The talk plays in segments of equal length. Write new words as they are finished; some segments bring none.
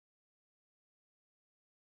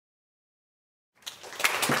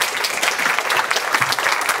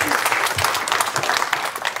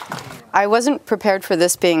I wasn't prepared for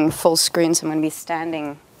this being full screen, so I'm going to be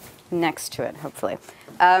standing next to it, hopefully.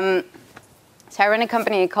 So I run a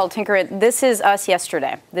company called Tinker.it. This is us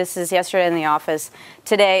yesterday. This is yesterday in the office.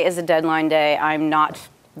 Today is a deadline day. I'm not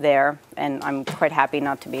there, and I'm quite happy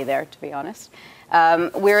not to be there, to be honest.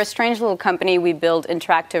 We're a strange little company. We build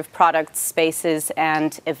interactive products, spaces,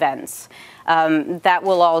 and events. That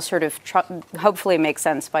will all sort of hopefully make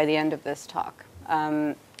sense by the end of this talk.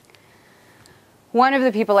 One of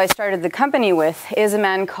the people I started the company with is a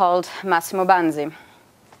man called Massimo Banzi.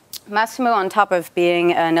 Massimo, on top of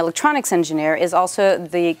being an electronics engineer, is also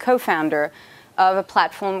the co-founder of a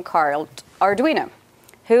platform called Arduino.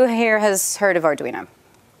 Who here has heard of Arduino?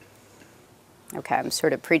 Okay, I'm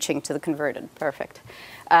sort of preaching to the converted. Perfect.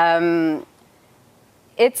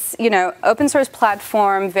 It's, open source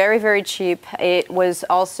platform, very, very cheap. It was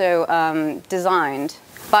also designed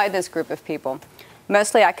by this group of people,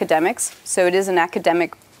 mostly academics. So it is an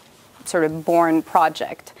academic sort of born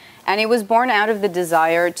project. And it was born out of the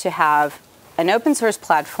desire to have an open source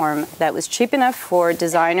platform that was cheap enough for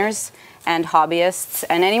designers and hobbyists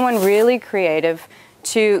and anyone really creative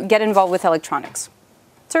to get involved with electronics.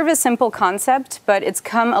 Sort of a simple concept, but it's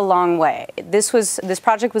come a long way. This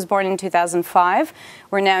project was born in 2005.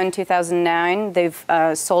 We're now in 2009. They've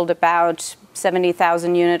sold about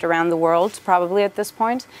 70,000 units around the world, probably at this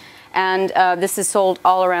point. And this is sold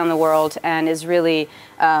all around the world and is really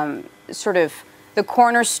sort of the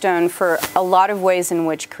cornerstone for a lot of ways in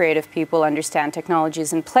which creative people understand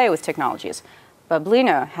technologies and play with technologies.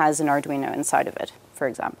 Bablino has an Arduino inside of it, for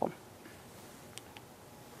example.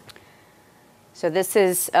 So this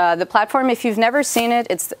is the platform. If you've never seen it,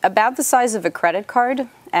 it's about the size of a credit card,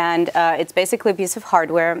 and it's basically a piece of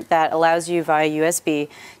hardware that allows you via USB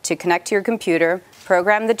to connect to your computer,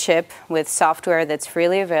 program the chip with software that's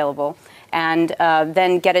freely available, and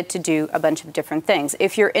then get it to do a bunch of different things.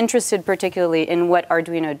 If you're interested particularly in what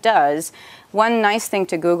Arduino does, one nice thing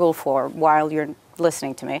to Google for while you're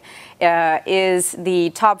listening to me is the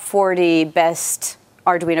top 40 best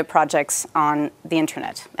Arduino projects on the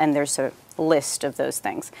internet, and there's a list of those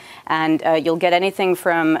things. And you'll get anything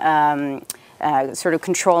from sort of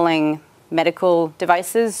controlling medical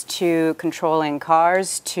devices to controlling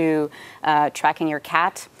cars to tracking your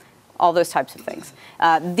cat, all those types of things.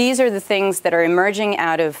 These are the things that are emerging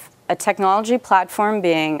out of a technology platform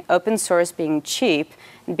being open source, being cheap,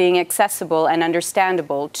 being accessible and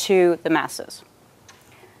understandable to the masses.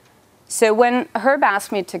 So when Herb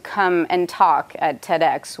asked me to come and talk at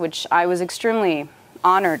TEDx, which I was extremely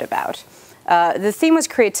honored about, the theme was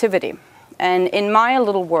creativity. And in my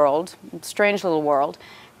little world, strange little world,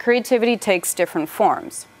 creativity takes different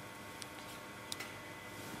forms.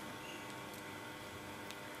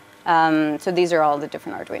 So these are all the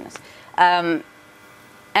different Arduinos.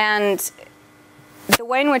 And the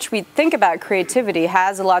way in which we think about creativity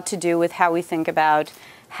has a lot to do with how we think about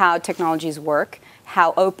how technologies work,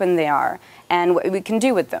 how open they are, and what we can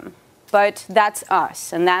do with them. But that's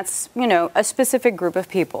us, and that's, a specific group of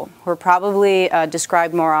people who are probably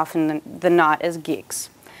described more often than not as geeks.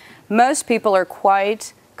 Most people are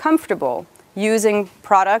quite comfortable using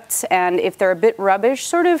products, and if they're a bit rubbish,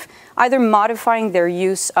 sort of either modifying their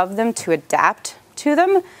use of them to adapt to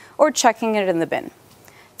them or chucking it in the bin.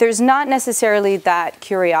 There's not necessarily that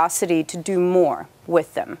curiosity to do more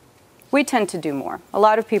with them. We tend to do more. A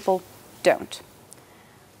lot of people don't.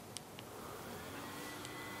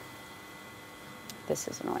 This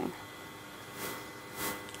is annoying.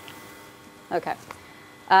 Okay.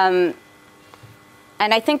 And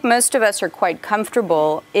I think most of us are quite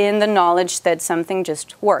comfortable in the knowledge that something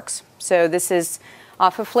just works. So this is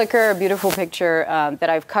off of Flickr, a beautiful picture that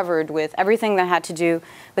I've covered with everything that had to do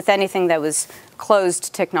with anything that was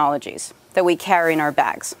closed technologies that we carry in our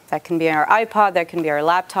bags. That can be our iPod, that can be our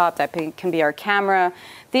laptop, that can be our camera.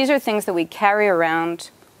 These are things that we carry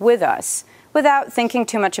around with us without thinking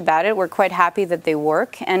too much about it. We're quite happy that they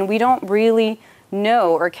work, and we don't really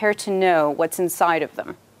know or care to know what's inside of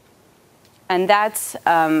them. And that's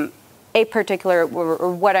a particular,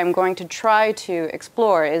 or what I'm going to try to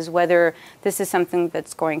explore is whether this is something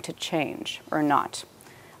that's going to change or not.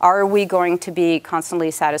 Are we going to be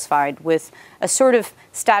constantly satisfied with a sort of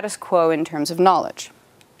status quo in terms of knowledge?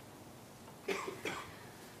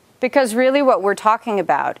 Because really what we're talking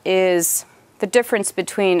about is the difference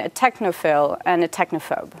between a technophile and a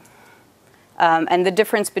technophobe. And the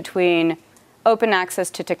difference between open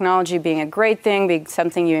access to technology being a great thing, being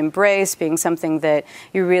something you embrace, being something that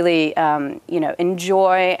you really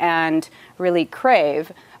enjoy and really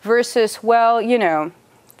crave, versus, well,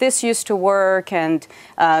 this used to work and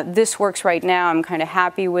this works right now, I'm kind of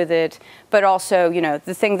happy with it, but also,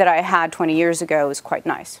 the thing that I had 20 years ago is quite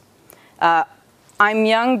nice. I'm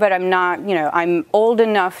young, but I'm not, I'm old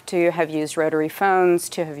enough to have used rotary phones,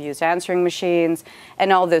 to have used answering machines,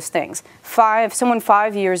 and all those things. Someone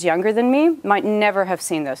 5 years younger than me might never have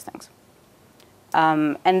seen those things.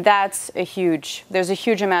 And there's a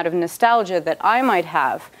huge amount of nostalgia that I might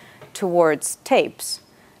have towards tapes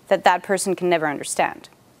that person can never understand.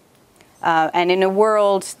 And in a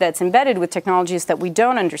world that's embedded with technologies that we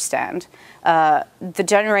don't understand, the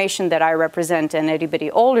generation that I represent and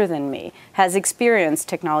anybody older than me has experienced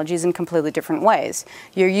technologies in completely different ways.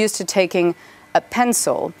 You're used to taking a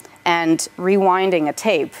pencil and rewinding a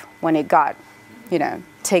tape when it got,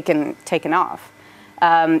 taken off.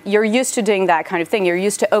 You're used to doing that kind of thing. You're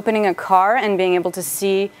used to opening a car and being able to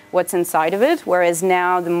see what's inside of it, whereas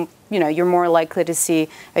now, you're more likely to see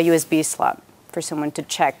a USB slot for someone to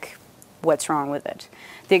check what's wrong with it.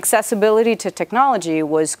 The accessibility to technology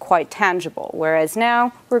was quite tangible, whereas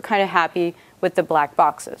now we're kind of happy with the black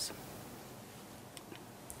boxes.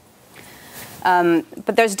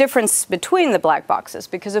 But there's a difference between the black boxes,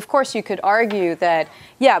 because of course you could argue that,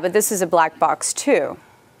 yeah, but this is a black box too.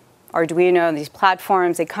 Arduino, these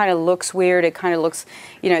platforms, it kind of looks weird, it kind of looks,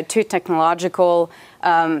 too technological,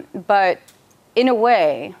 but in a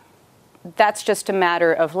way, that's just a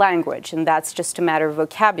matter of language, and that's just a matter of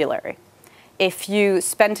vocabulary. If you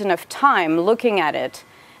spent enough time looking at it,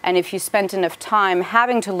 and if you spent enough time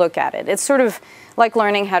having to look at it, it's sort of like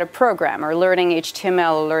learning how to program, or learning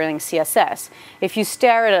HTML, or learning CSS. If you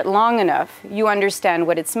stare at it long enough, you understand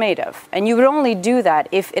what it's made of. And you would only do that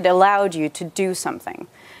if it allowed you to do something.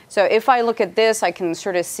 So if I look at this, I can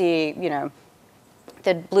sort of see,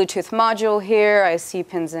 the Bluetooth module here, I see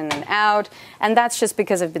pins in and out, and that's just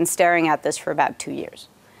because I've been staring at this for about 2 years.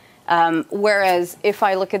 Whereas if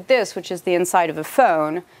I look at this, which is the inside of a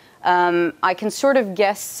phone, I can sort of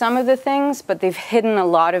guess some of the things, but they've hidden a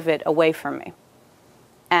lot of it away from me.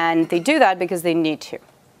 And they do that because they need to.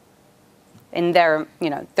 In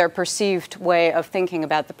their perceived way of thinking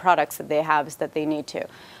about the products that they have is that they need to.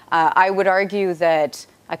 I would argue that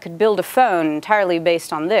I could build a phone entirely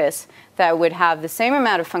based on this that would have the same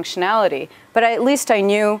amount of functionality, but at least I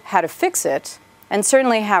knew how to fix it, and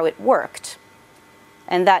certainly how it worked.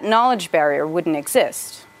 And that knowledge barrier wouldn't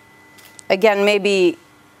exist. Again, maybe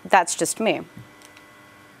that's just me.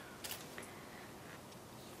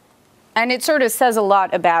 And it sort of says a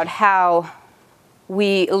lot about how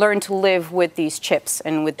we learn to live with these chips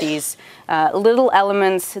and with these little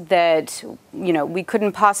elements that we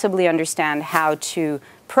couldn't possibly understand how to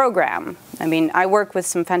program. I mean, I work with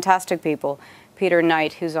some fantastic people. Peter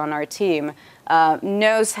Knight, who's on our team,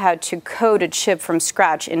 knows how to code a chip from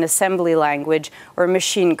scratch in assembly language, or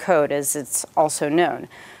machine code, as it's also known,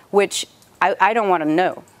 which I don't want to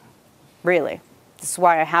know, really. This is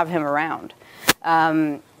why I have him around.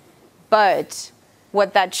 But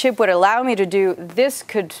what that chip would allow me to do, this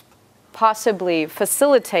could possibly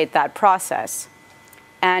facilitate that process.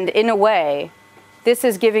 And in a way, this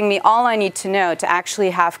is giving me all I need to know to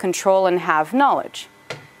actually have control and have knowledge.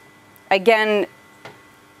 Again,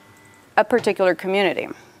 a particular community.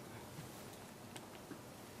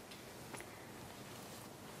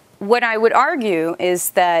 What I would argue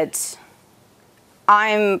is that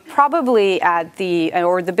I'm probably at the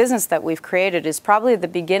business that we've created is probably the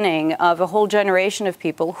beginning of a whole generation of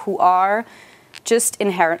people who are just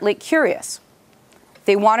inherently curious.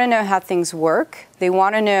 They want to know how things work. They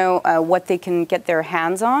want to know what they can get their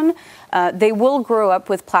hands on. They will grow up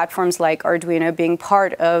with platforms like Arduino being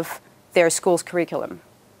part of their school's curriculum.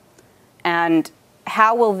 And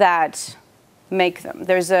how will that make them?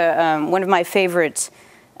 There's one of my favorite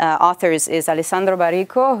authors is Alessandro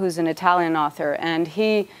Baricco, who's an Italian author, and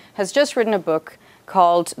he has just written a book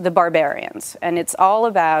called The Barbarians, and it's all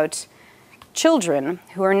about children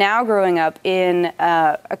who are now growing up in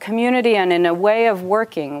a community and in a way of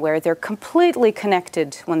working where they're completely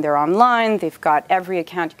connected when they're online. They've got every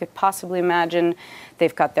account you could possibly imagine.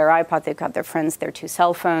 They've got their iPod, they've got their friends, their 2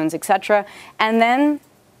 cell phones, etc. And then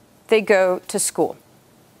they go to school,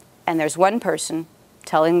 and there's one person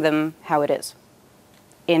telling them how it is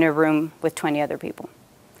in a room with 20 other people.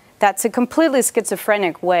 That's a completely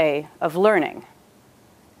schizophrenic way of learning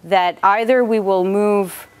that either we will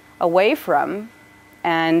move away from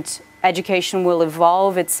and education will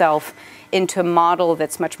evolve itself into a model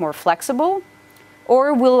that's much more flexible,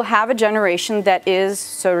 or we'll have a generation that is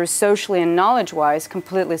sort of socially and knowledge-wise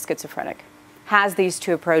completely schizophrenic, has these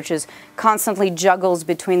two approaches, constantly juggles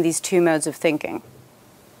between these two modes of thinking.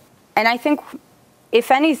 And I think, if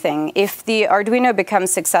anything, if the Arduino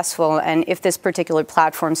becomes successful and if this particular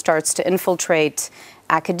platform starts to infiltrate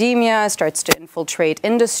academia, starts to infiltrate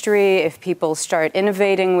industry, if people start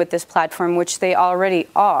innovating with this platform, which they already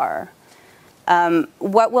are,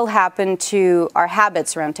 What will happen to our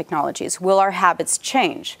habits around technologies? Will our habits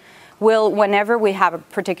change? Will, whenever we have a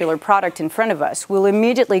particular product in front of us, we'll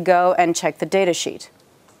immediately go and check the data sheet.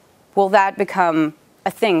 Will that become a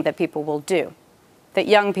thing that people will do, that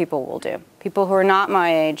young people will do? People who are not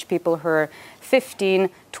my age, people who are 15,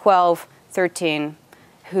 12, 13,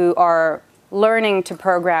 who are learning to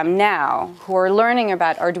program now, who are learning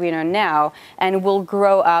about Arduino now, and will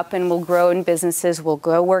grow up and will grow in businesses, will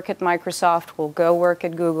go work at Microsoft, will go work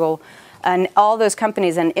at Google, and all those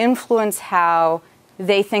companies, and influence how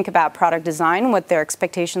they think about product design, what their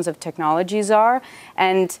expectations of technologies are,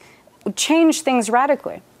 and change things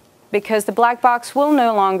radically, because the black box will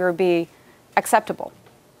no longer be acceptable.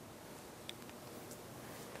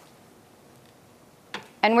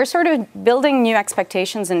 And we're sort of building new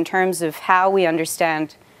expectations in terms of how we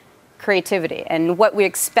understand creativity and what we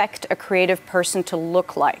expect a creative person to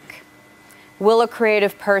look like. Will a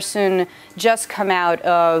creative person just come out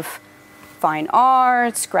of fine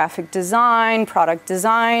arts, graphic design, product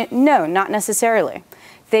design? No, not necessarily.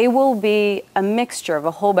 They will be a mixture of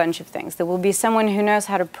a whole bunch of things. There will be someone who knows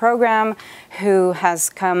how to program, who has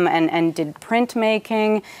come and did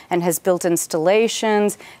printmaking and has built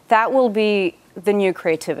installations. That will be the new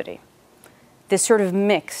creativity, this sort of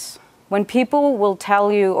mix. When people will tell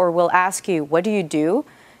you or will ask you, what do?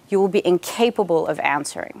 You will be incapable of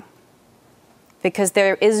answering, because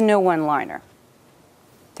there is no one-liner.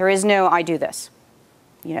 There is no, I do this,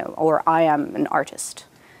 or I am an artist.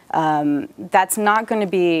 That's not going to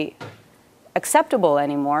be acceptable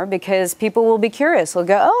anymore, because people will be curious. They'll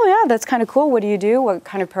go, oh yeah, that's kind of cool. What do you do? What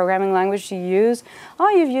kind of programming language do you use? Oh,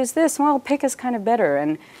 you've used this. Well, pick is kind of better.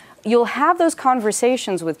 And you'll have those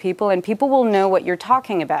conversations with people, and people will know what you're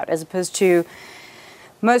talking about, as opposed to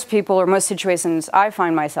most people or most situations I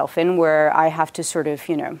find myself in where I have to sort of,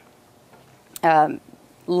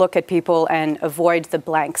 look at people and avoid the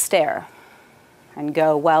blank stare and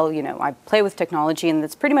go, well, I play with technology and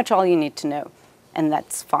that's pretty much all you need to know, and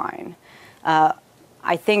that's fine.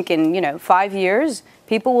 I think in, 5 years,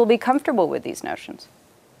 people will be comfortable with these notions.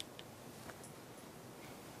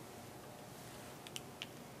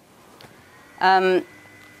 I'm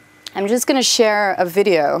just going to share a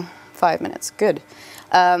video, 5 minutes, good.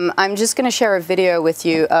 I'm just going to share a video with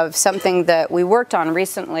you of something that we worked on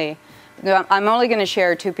recently. I'm only going to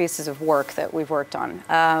share 2 pieces of work that we've worked on,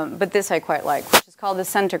 but this I quite like, which is called the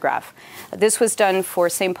Centigraph. This was done for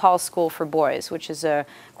St. Paul's School for Boys, which is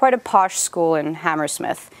quite a posh school in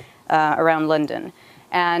Hammersmith around London.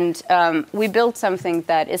 And we built something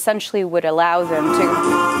that essentially would allow them to,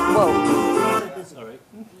 whoa. Sorry.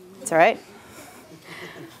 It's all right.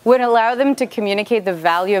 Would allow them to communicate the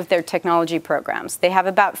value of their technology programs. They have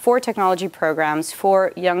about 4 technology programs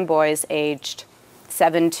for young boys aged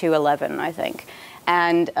 7 to 11, I think.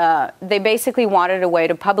 And they basically wanted a way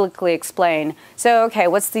to publicly explain, so okay,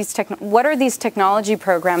 what are these technology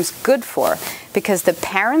programs good for? Because the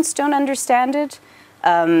parents don't understand it,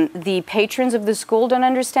 the patrons of the school don't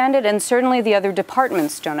understand it, and certainly the other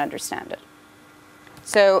departments don't understand it.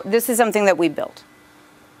 So this is something that we built.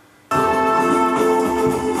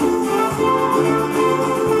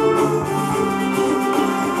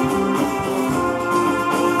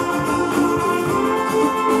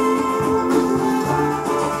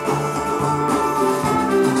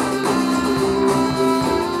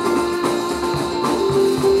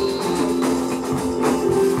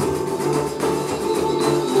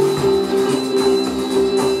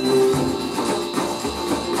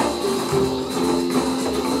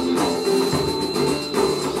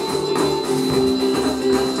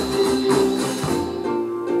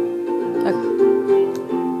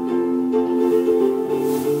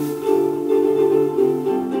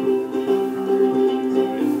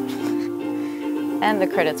 The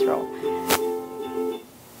credits roll.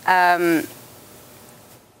 And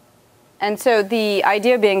so the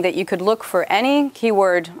idea being that you could look for any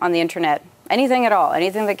keyword on the internet, anything at all,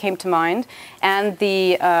 anything that came to mind, and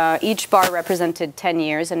each bar represented 10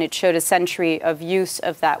 years, and it showed a century of use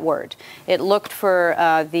of that word. It looked for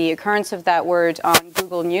the occurrence of that word on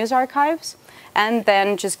Google News archives, and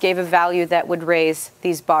then just gave a value that would raise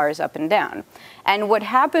these bars up and down. And what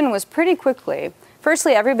happened was pretty quickly,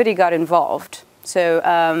 firstly, everybody got involved.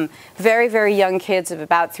 So very, very young kids of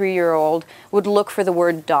about 3-year-old would look for the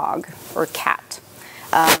word dog or cat.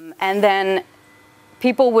 And then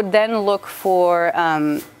people would then look for,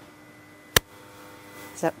 can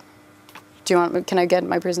I get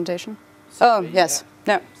my presentation? Sorry, oh, yes.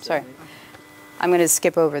 Yeah. No, sorry. I'm going to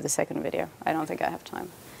skip over the second video. I don't think I have time.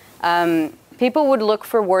 People would look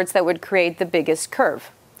for words that would create the biggest curve.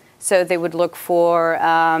 So they would look for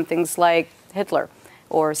things like Hitler,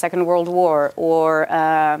 or Second World War,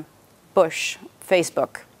 or Bush,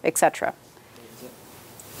 Facebook, etc.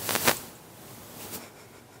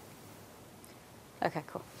 Okay,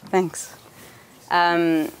 cool. Thanks.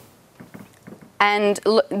 And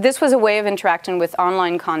this was a way of interacting with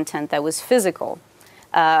online content that was physical,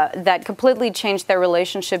 that completely changed their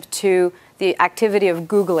relationship to the activity of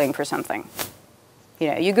Googling for something. You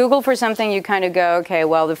know, you Google for something, you kind of go, okay,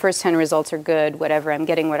 well, the first 10 results are good, whatever, I'm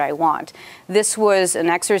getting what I want. This was an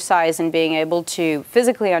exercise in being able to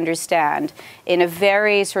physically understand in a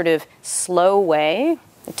very sort of slow way.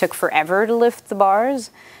 It took forever to lift the bars,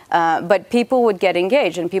 but people would get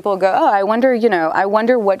engaged, and people would go, oh, I wonder, you know, I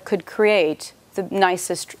wonder what could create the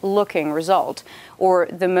nicest looking result, or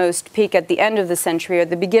the most peak at the end of the century or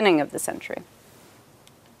the beginning of the century.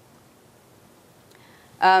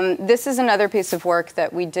 This is another piece of work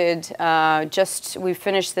that we did we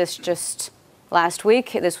finished this just last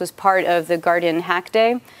week. This was part of the Guardian Hack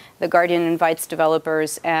Day. The Guardian invites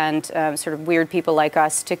developers and sort of weird people like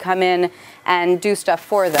us to come in and do stuff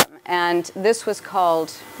for them. And this was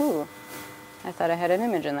called, ooh, I thought I had an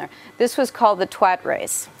image in there. This was called the Twat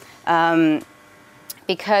Race.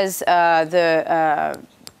 Because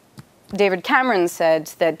David Cameron said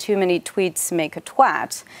that too many tweets make a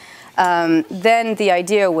twat, then the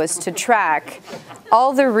idea was to track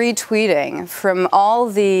all the retweeting from all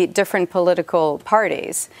the different political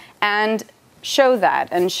parties and show that,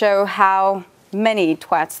 and show how many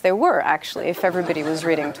twats there were, actually, if everybody was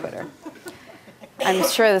reading Twitter. I'm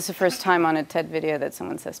sure this is the first time on a TED video that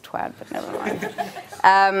someone says twat, but never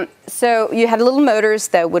mind. So you had little motors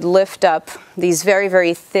that would lift up these very,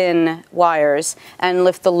 very thin wires and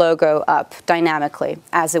lift the logo up dynamically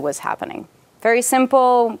as it was happening. Very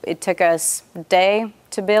simple. It took us a day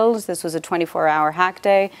to build. This was a 24-hour hack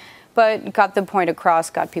day, but got the point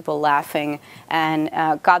across, got people laughing, and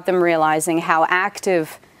got them realizing how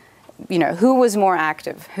active, you know, who was more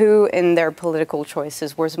active, who in their political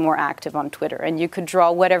choices was more active on Twitter, and you could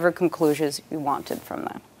draw whatever conclusions you wanted from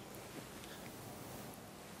that.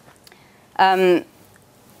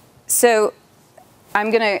 So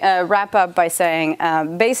I'm going to wrap up by saying,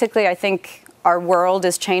 basically, I think our world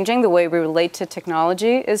is changing. The way we relate to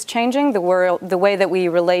technology is changing. The way that we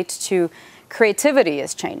relate to creativity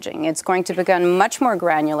is changing. It's going to become much more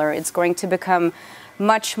granular. It's going to become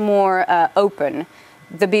much more open.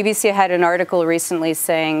 The BBC had an article recently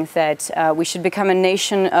saying that we should become a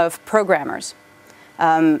nation of programmers.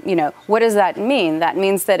 You know, what does that mean? That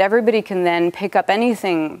means that everybody can then pick up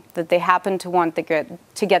anything that they happen to want to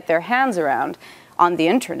get their hands around on the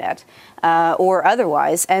internet or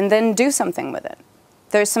otherwise, and then do something with it.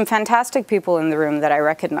 There's some fantastic people in the room that I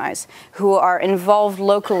recognize who are involved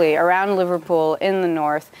locally around Liverpool in the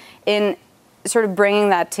north in sort of bringing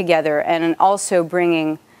that together, and also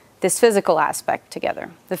bringing this physical aspect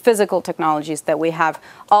together, the physical technologies that we have,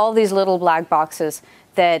 all these little black boxes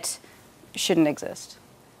that shouldn't exist.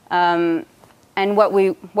 And what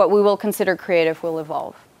we will consider creative will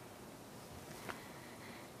evolve.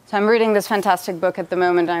 So I'm reading this fantastic book at the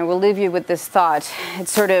moment, and I will leave you with this thought.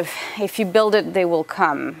 It's sort of, if you build it, they will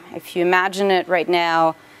come. If you imagine it right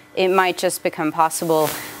now, it might just become possible.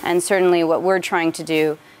 And certainly what we're trying to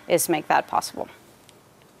do is make that possible.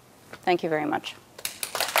 Thank you very much.